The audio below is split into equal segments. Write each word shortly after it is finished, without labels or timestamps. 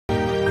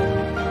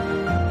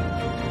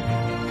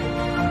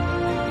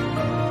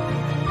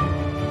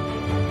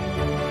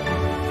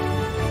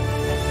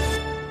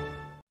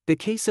The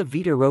case of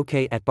Vitor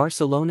Roque at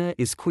Barcelona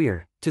is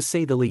queer, to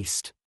say the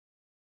least.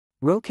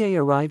 Roque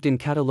arrived in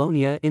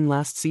Catalonia in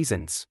last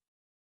season's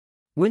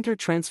winter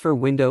transfer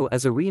window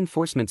as a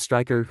reinforcement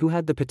striker who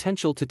had the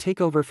potential to take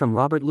over from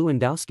Robert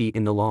Lewandowski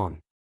in the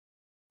long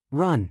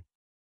run.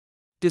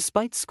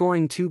 Despite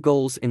scoring 2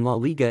 goals in La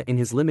Liga in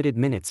his limited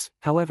minutes,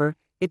 however,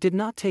 it did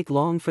not take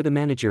long for the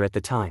manager at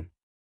the time,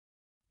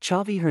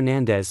 Xavi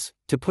Hernandez,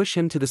 to push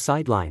him to the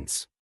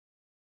sidelines.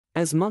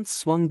 As months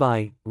swung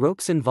by,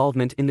 Roque's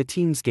involvement in the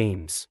team's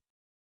games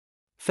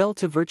fell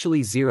to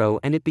virtually zero,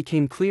 and it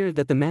became clear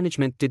that the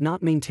management did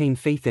not maintain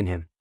faith in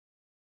him.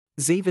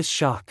 Xavi's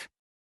shock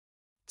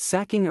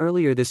sacking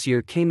earlier this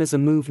year came as a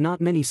move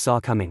not many saw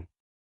coming.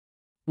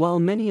 While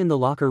many in the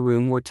locker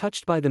room were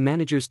touched by the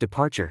manager's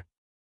departure,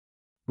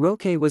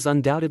 Roque was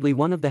undoubtedly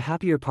one of the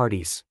happier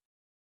parties.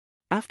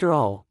 After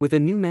all, with a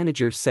new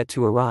manager set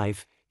to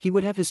arrive, he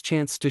would have his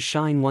chance to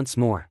shine once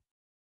more.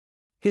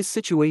 His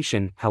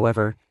situation,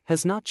 however,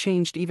 has not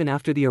changed even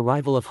after the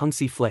arrival of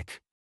Hansi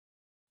Flick.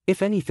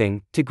 If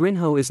anything,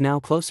 Tigrinho is now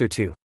closer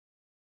to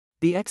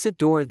the exit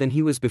door than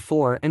he was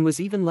before, and was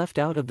even left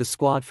out of the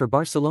squad for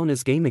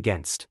Barcelona's game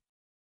against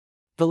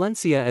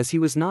Valencia as he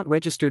was not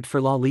registered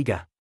for La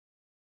Liga.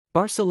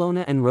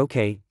 Barcelona and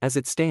Roque, as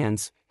it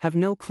stands, have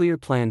no clear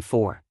plan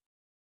for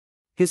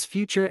his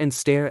future and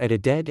stare at a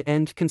dead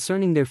end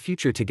concerning their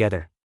future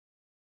together.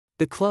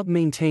 The club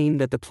maintain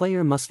that the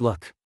player must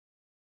look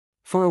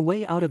for a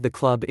way out of the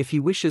club if he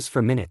wishes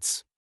for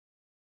minutes.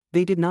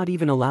 They did not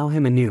even allow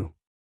him a new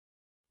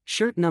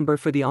shirt number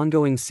for the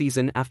ongoing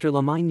season after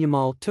Lamine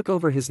Yamal took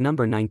over his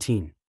number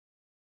 19.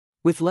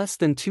 With less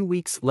than 2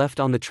 weeks left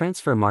on the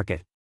transfer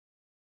market,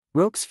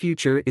 Roque's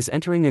future is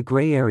entering a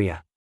grey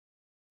area.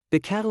 The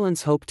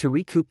Catalans hope to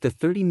recoup the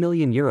 €30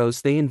 million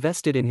they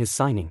invested in his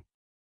signing.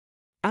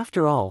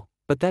 After all,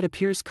 but that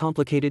appears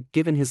complicated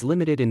given his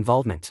limited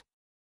involvement.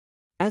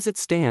 As it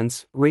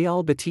stands,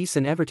 Real Betis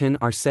and Everton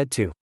are said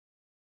to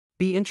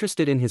be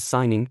interested in his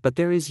signing, but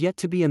there is yet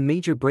to be a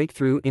major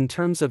breakthrough in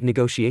terms of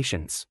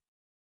negotiations.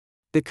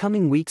 The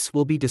coming weeks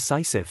will be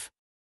decisive.